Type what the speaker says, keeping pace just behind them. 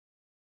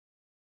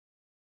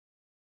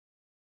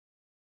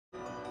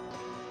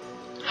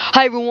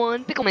Hi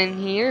everyone, Pickleman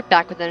here,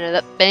 back with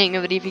another bang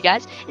of a video for you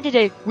guys, and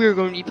today we're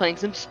going to be playing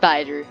some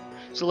Spider.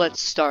 So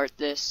let's start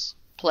this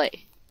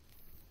play.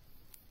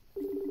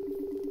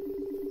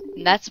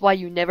 And that's why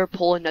you never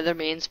pull another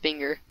man's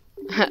finger.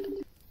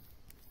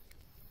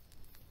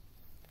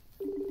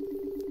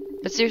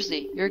 But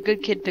seriously, you're a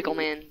good kid,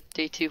 Pickleman,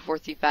 day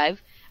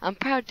 2435. I'm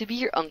proud to be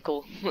your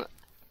uncle.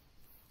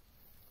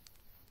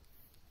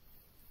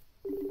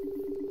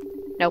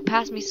 Now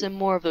pass me some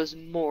more of those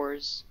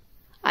Moors.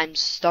 I'm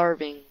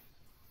starving.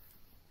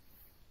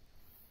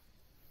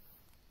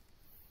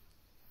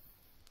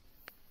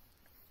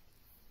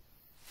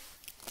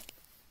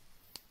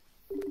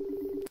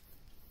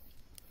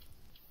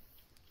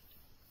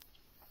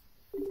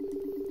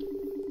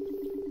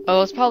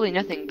 Oh, it's probably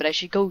nothing, but I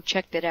should go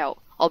check that out.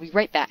 I'll be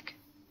right back.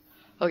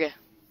 Okay.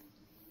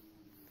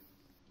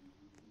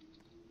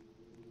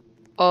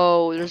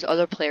 Oh, there's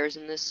other players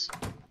in this.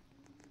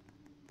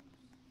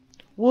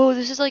 Whoa,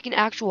 this is like an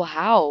actual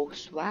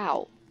house.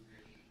 Wow.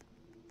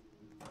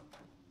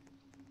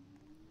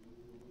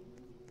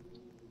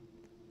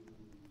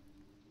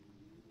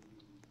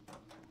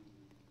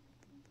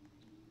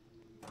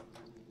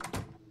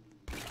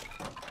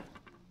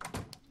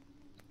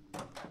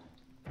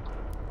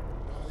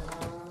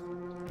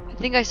 I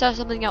think I saw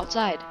something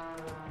outside.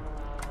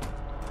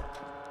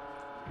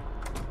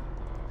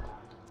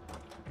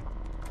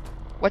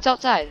 What's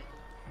outside?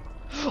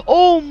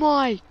 Oh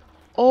my!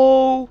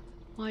 Oh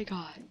my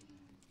god.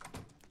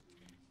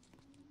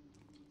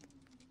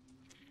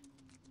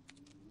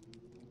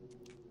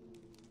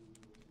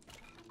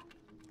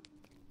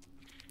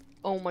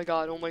 Oh my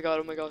god, oh my god,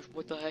 oh my gosh,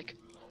 what the heck?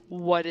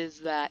 What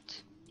is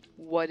that?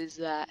 What is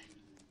that?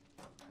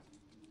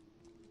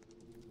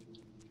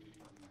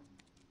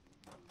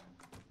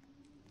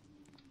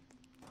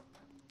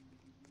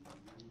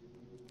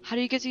 How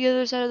do you get to the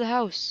other side of the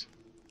house?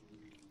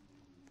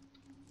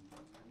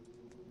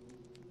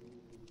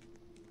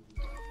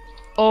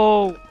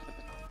 Oh!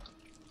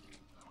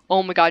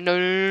 Oh my god, no,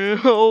 no, no,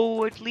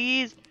 no, no,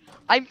 please!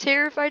 I'm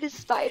terrified of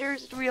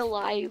spiders in real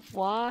life,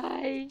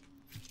 why?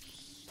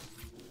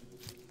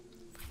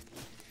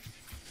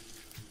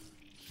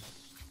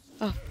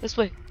 Oh, this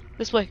way,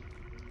 this way.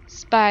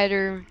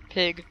 Spider,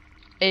 pig,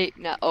 ape,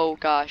 no, oh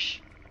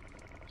gosh.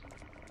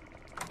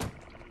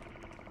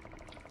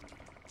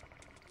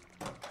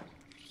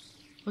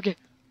 Okay,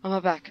 I'm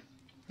not back.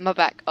 I'm not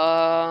back.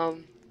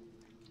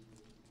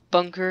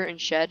 Bunker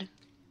and shed.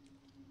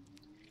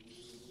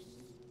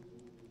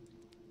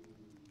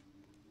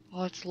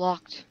 Oh, it's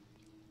locked.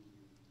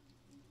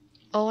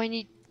 Oh, I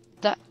need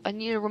that. I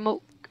need a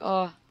remote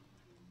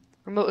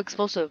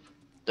explosive.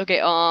 Okay,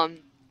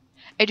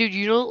 hey dude,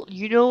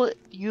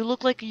 you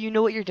look like you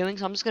know what you're doing,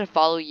 so I'm just gonna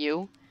follow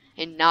you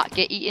and not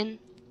get eaten.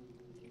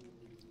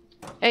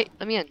 Hey,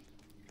 let me in.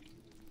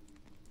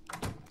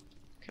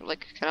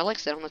 Can I like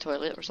sit on the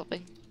toilet or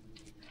something?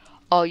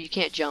 Oh, you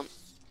can't jump.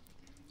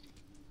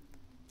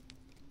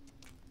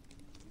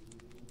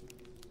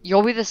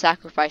 You'll be the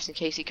sacrifice in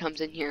case he comes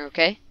in here,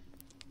 okay?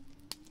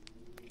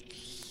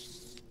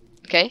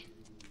 Okay?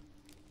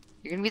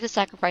 You're gonna be the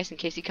sacrifice in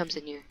case he comes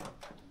in here.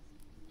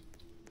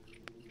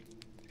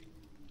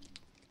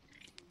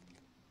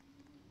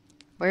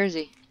 Where is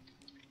he?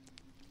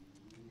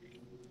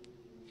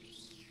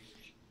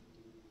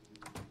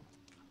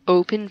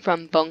 Open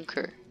from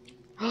bunker.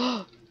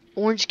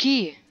 Orange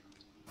key.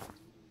 I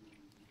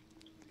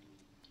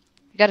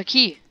got a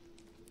key.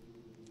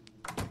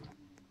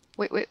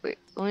 Wait. Let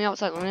me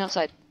outside. Let me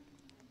outside.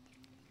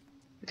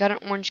 I got an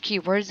orange key.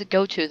 Where does it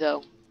go to,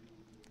 though?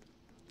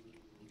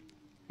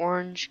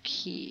 Orange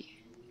key.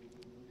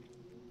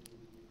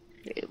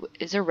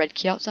 Is there a red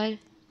key outside?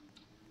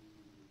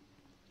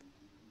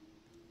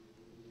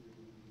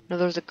 No,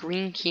 there's a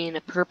green key and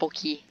a purple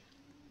key.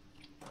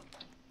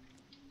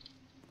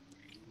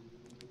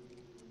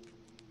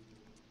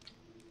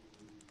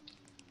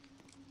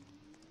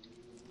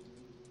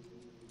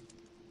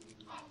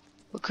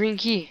 What green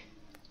key?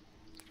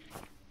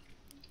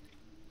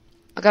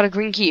 I got a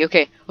green key.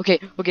 Okay,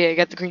 I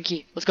got the green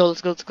key. Let's go.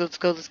 Let's go.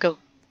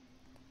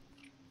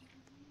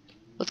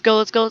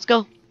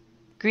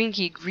 Green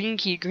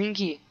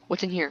key.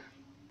 What's in here?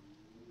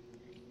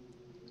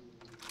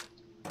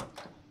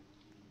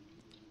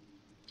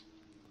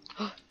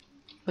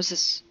 What's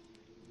this?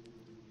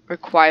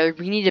 Required.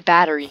 We need a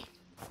battery.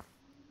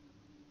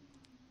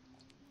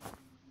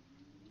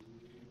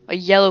 A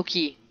yellow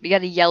key. We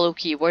got a yellow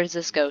key. Where does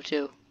this go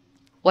to?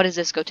 What does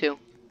this go to?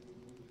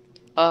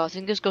 I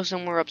think this goes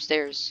somewhere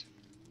upstairs.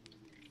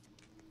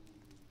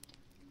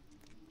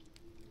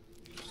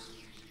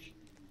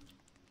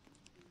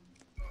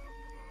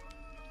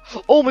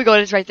 Oh my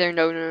god, it's right there.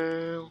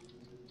 No.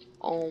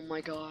 Oh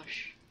my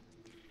gosh.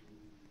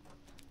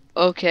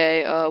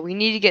 Okay, we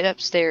need to get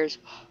upstairs.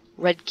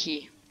 Red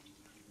key.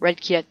 I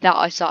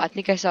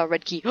think I saw a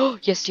red key. Oh,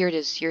 yes, here it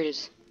is.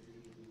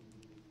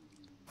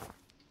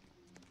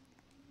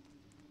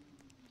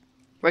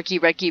 Red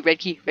key.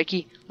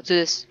 Let's do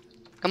this.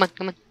 Come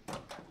on.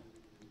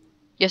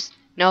 Yes,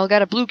 now I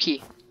got a blue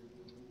key.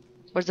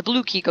 Where's the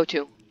blue key go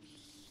to?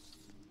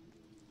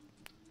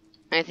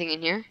 Anything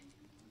in here?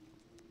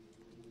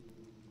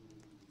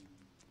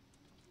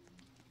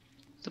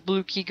 The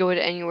blue key go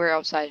to anywhere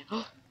outside.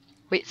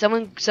 Wait,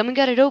 someone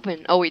got it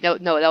open. Oh wait, no,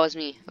 that was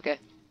me. Okay.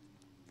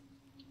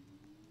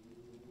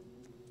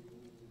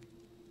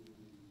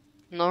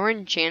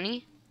 Lauren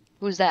Channy?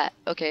 Who's that?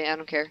 Okay, I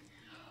don't care.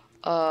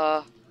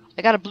 I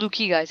got a blue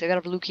key, guys. I got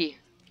a blue key.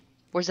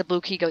 Where's the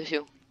blue key go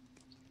to?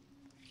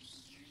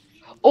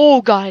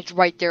 Oh god, it's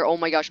right there. Oh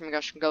my gosh, oh my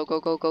gosh. Go, go,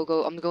 go, go,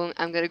 go. I'm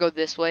gonna go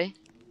this way.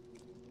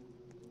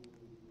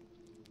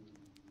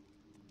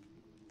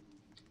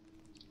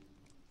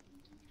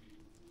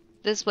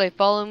 This way,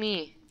 follow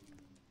me.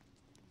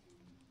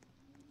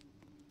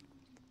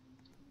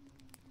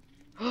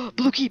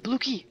 Blue key, blue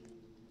key.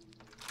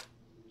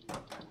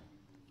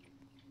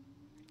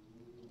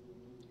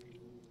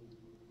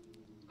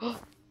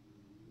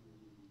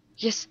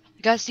 Yes,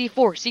 I got C4,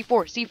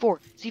 C4, C4,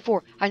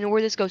 C4. I know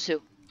where this goes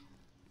to.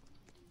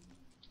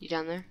 You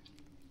down there?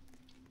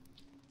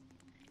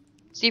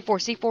 C4,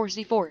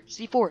 C4, C4,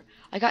 C4.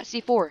 I got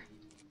C4.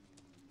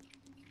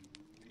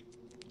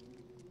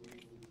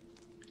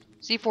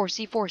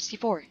 C4, C4,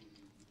 C4.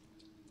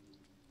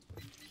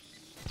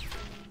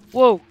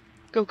 Whoa!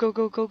 Go, go,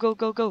 go, go, go,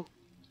 go, go.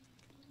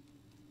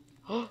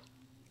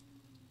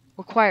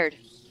 Required.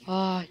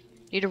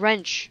 Need a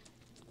wrench.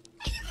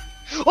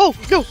 Oh,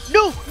 no,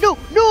 no, no,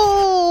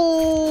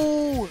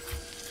 no!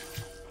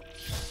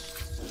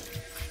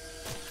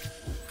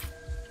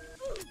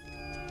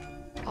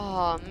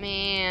 Oh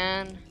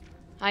man,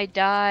 I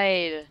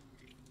died.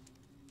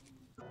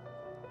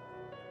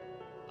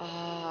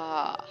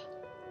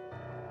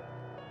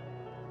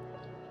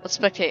 Let's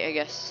spectate, I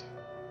guess.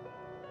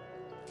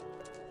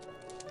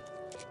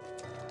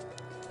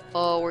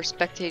 Oh, we're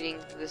spectating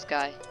this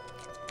guy.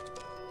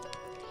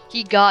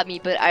 He got me,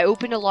 but I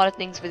opened a lot of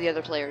things for the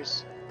other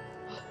players.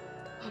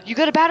 You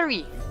got a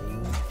battery!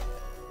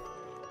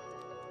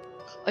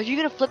 Are you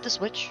gonna flip the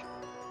switch?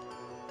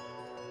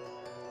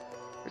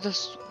 Or the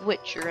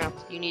switch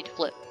you need to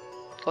flip.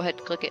 Go ahead,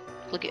 click it,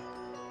 click it.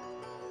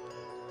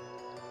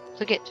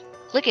 Click it,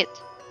 click it!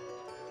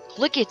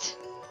 Click it!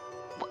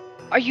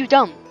 Are you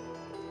dumb?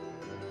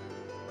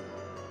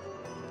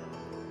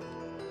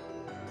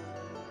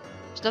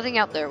 There's nothing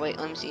out there, wait,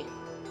 let me see.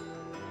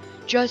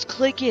 Just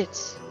click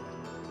it!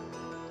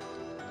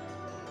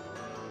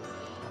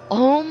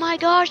 Oh my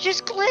gosh,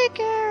 just click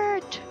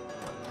it!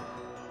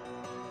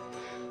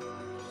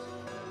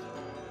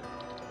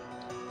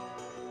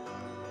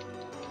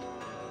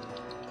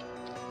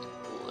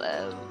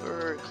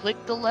 Lever,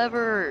 click the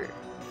lever.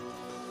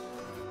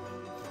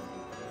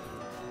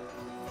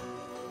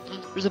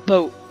 There's a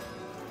boat.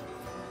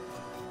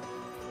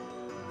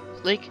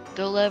 Click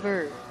the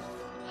lever.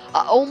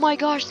 Oh my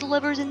gosh, the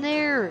lever's in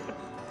there.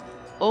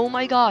 Oh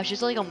my gosh,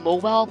 it's like a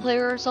mobile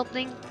player or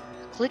something.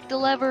 Click the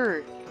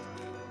lever.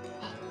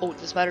 Oh,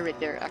 the spider right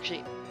there.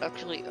 Actually,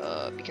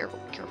 be careful,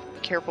 be careful, be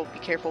careful, be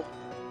careful.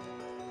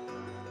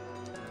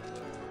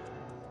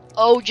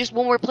 Oh, just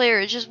one more player.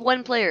 It's just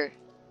one player.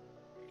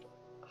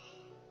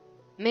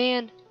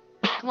 Man,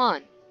 come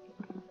on.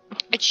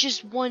 It's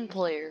just one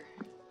player.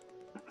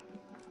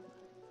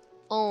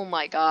 Oh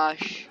my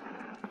gosh.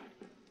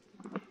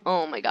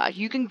 Oh my gosh,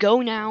 you can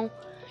go now.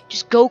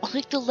 Just go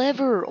click the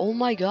lever. Oh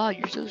my god,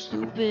 you're so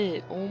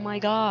stupid. Oh my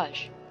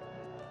gosh.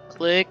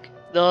 Click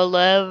the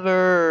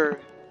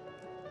lever.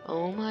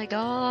 Oh my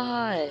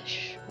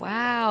gosh.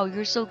 Wow,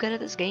 you're so good at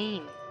this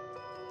game.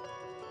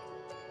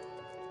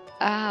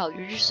 Wow,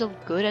 you're just so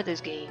good at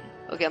this game.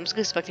 Okay, I'm just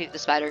gonna spectate the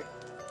spider.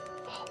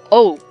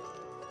 Oh.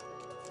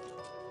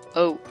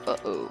 Oh,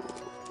 uh-oh.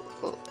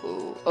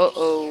 Uh-oh.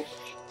 Uh-oh.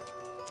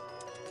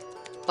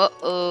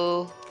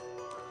 Uh-oh.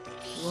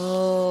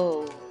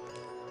 Whoa.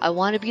 I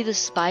want to be the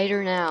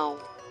spider now.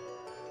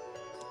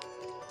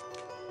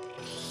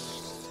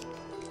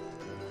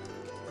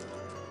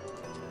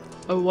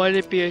 I want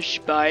to be a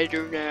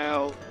spider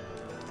now.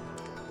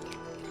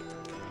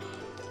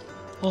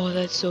 Oh,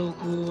 that's so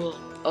cool.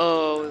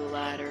 Oh, the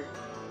ladder.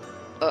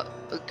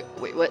 Okay,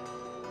 wait, what?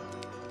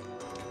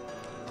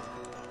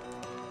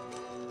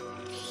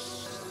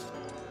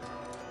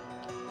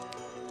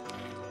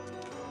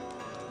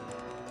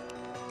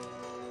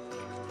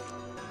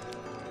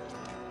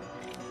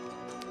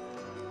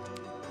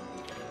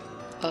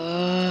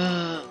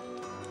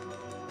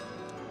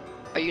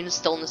 Are you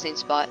still in the same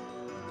spot?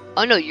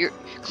 Oh no, you're.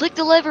 Click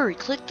the lever!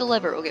 Click the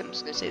lever! Okay, I'm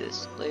just gonna say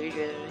this. Click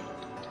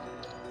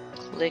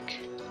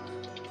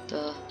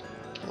the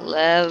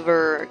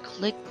lever.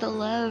 Click the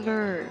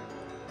lever.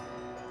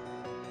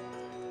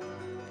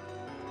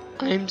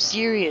 I'm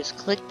serious.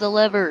 Click the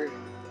lever.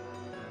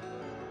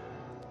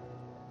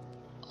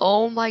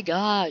 Oh my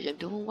gosh, I'm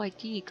doing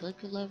YT. Click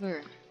the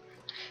lever.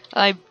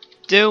 I'm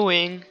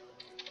doing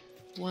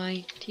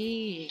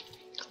YT.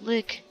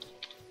 Click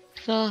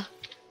the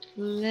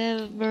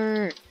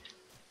lever.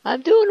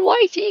 I'm doing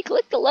YT.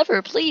 Click the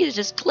lever. Please,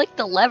 just click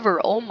the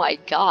lever. Oh my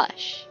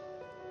gosh.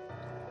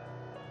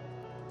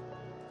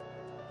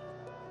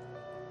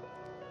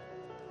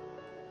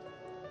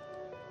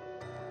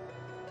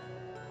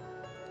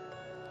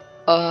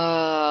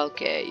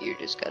 Okay, you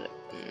just gotta.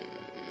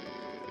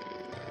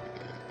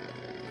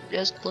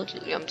 Just close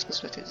it. I'm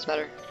just gonna take the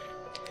spider.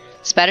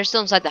 The spider's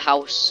still inside the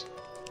house.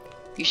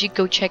 You should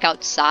go check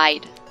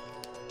outside.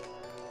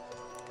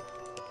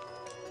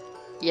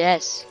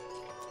 Yes.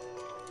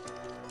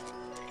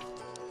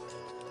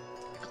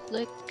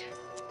 Click.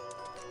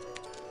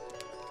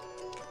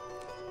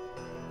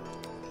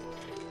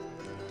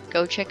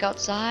 Go check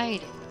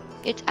outside.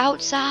 It's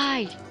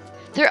outside.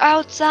 They're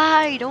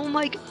outside. Oh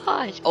my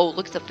gosh. Oh,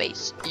 look at the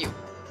face.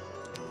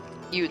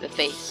 You, the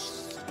face.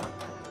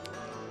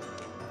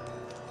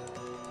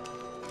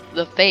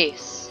 The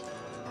face.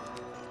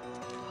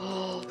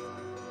 Oh.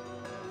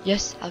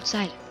 Yes,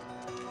 outside.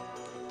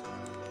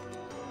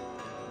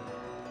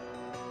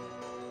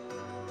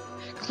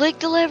 Click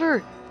the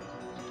lever.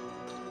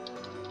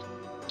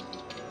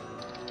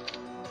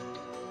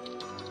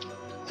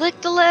 Click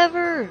the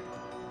lever.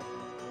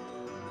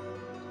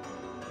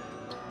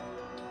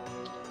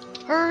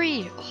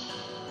 Hurry. Oh.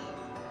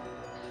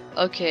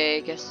 Okay,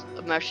 I guess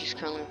Marshy's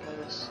currently in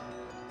progress.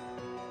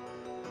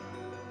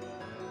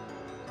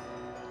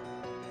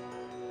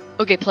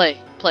 Okay, play.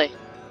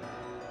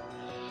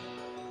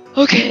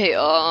 Okay,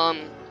 oh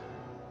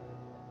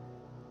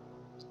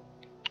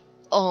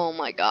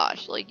my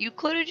gosh, like, you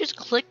could've just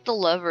clicked the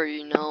lever,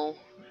 you know?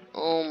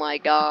 Oh my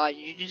god,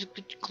 you just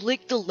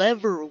clicked the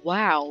lever,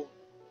 wow.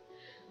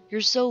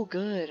 You're so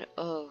good.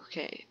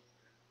 Okay.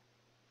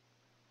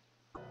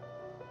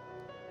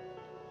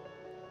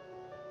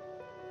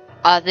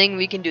 I think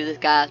we can do this,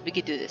 guys. We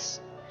can do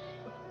this.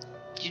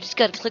 You just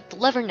gotta click the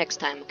lever next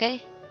time,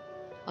 okay?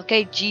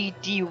 Okay,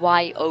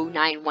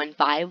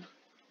 GDY0915.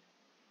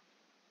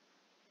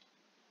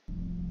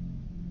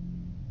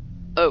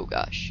 Oh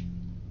gosh.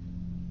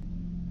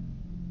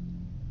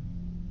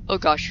 Oh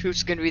gosh,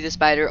 who's gonna be the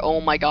spider?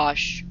 Oh my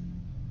gosh.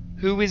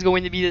 Who is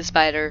going to be the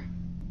spider?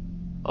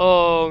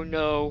 Oh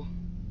no.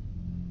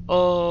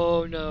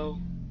 Oh no.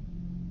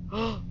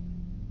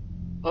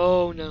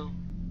 Oh no.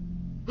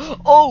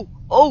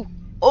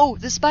 Oh,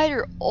 the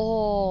spider.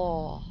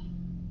 Oh.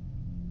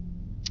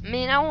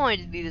 Man, I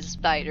wanted to be the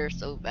spider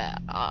so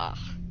bad. Ah.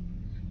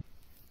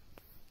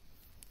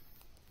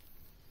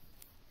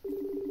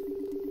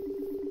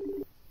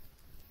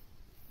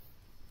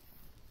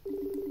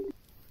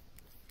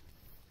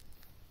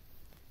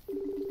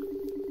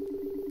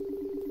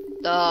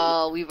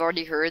 We've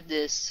already heard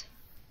this.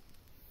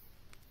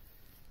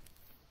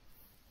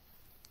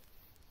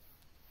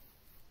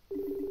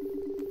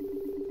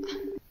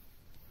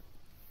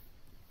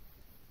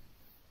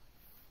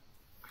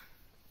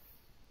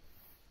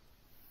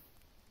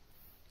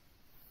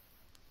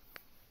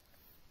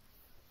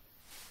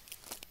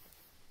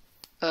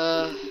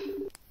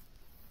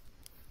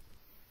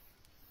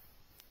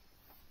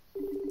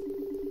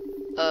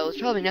 It's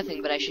probably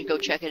nothing, but I should go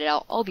check it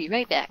out. I'll be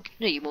right back.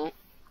 No, you won't.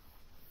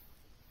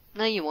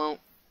 No, you won't.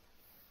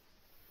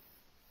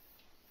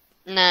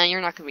 Nah,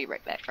 you're not gonna be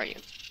right back, are you?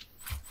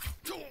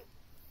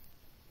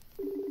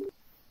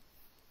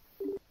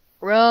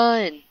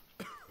 Run!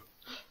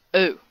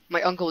 Oh,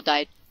 my uncle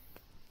died.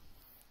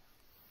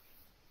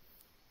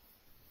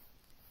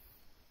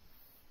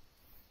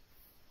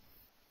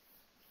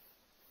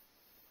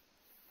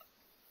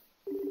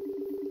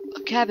 A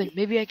cabin.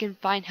 Maybe I can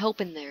find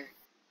help in there.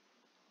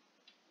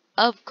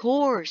 Of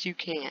course you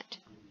can't.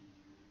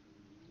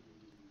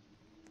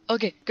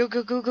 Okay, go.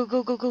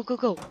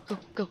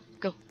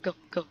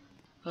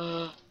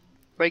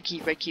 Red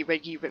key.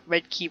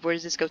 Where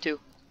does this go to?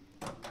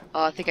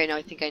 I think I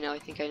know.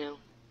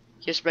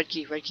 Yes, red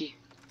key.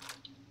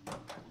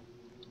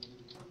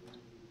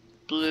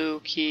 Blue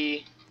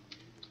key.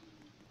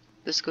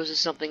 This goes to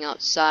something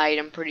outside,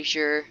 I'm pretty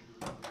sure.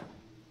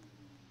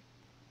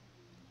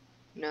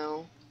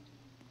 No.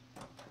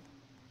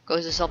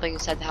 Goes to something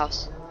inside the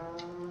house.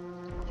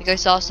 I think I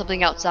saw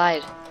something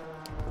outside.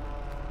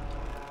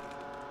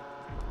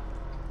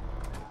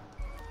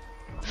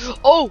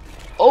 Oh!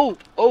 Oh!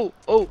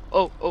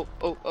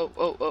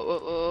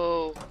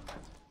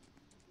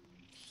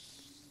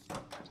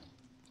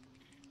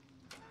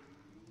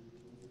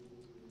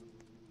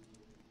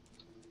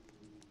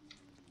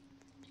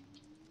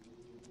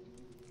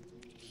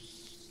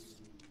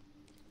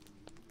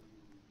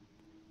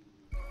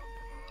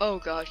 Oh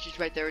gosh, it's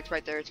right there.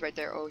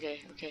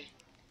 Okay.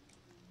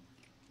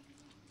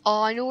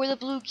 Oh, I know where the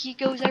blue key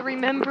goes, I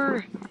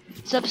remember.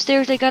 It's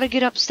upstairs, I gotta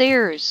get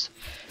upstairs.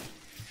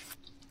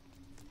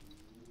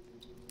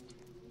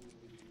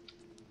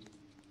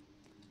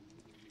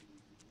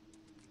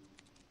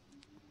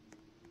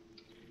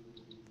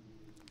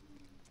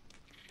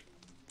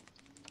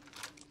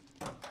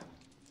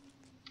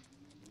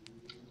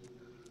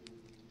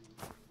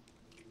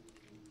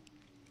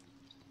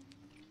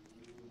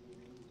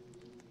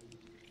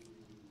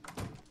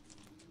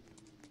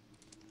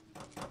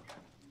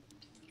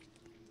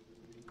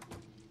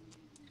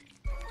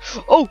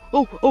 Oh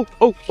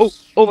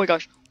my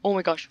gosh.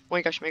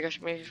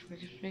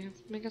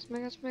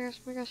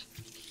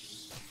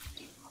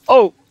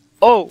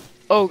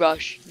 Oh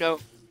gosh, no.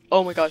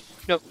 Oh my god.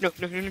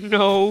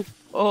 No.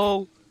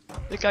 Oh,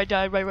 the guy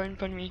died right in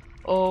front of me.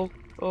 Oh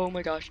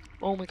my gosh.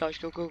 Oh my gosh.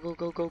 Go, go, go,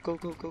 go, go, go,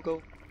 go, go,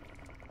 go.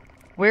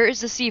 Where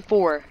is the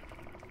C4?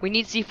 We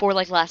need C4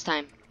 like last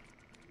time.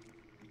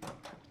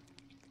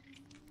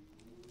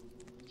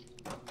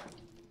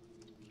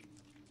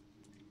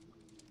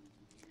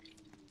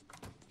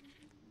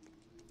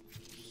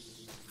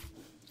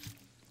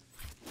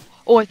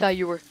 Oh, I thought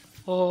you were.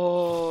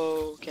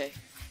 Oh, okay.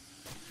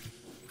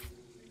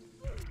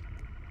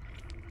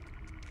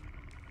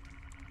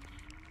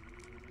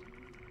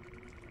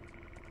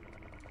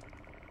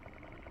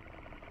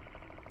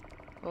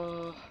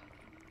 Uh,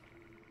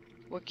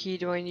 what key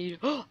do I need?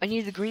 Oh, I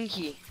need the green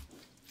key.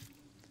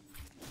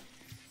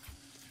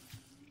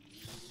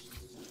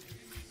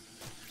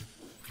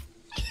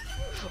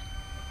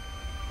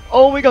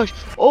 Oh my gosh!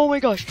 Oh my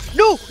gosh!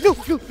 No! No!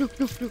 No! No!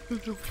 No! No! No!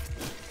 No!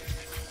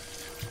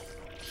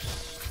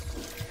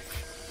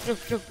 No!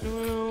 No!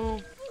 No!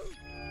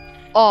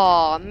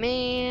 Aw,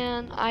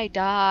 man, I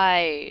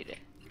died.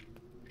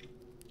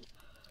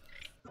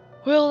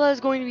 Well, that's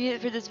going to be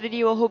it for this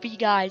video. I hope you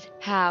guys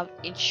have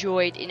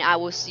enjoyed, and I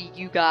will see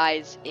you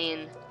guys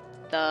in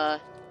the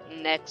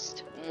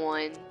next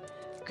one.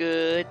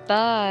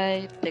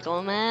 Goodbye,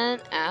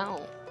 Pickleman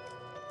out.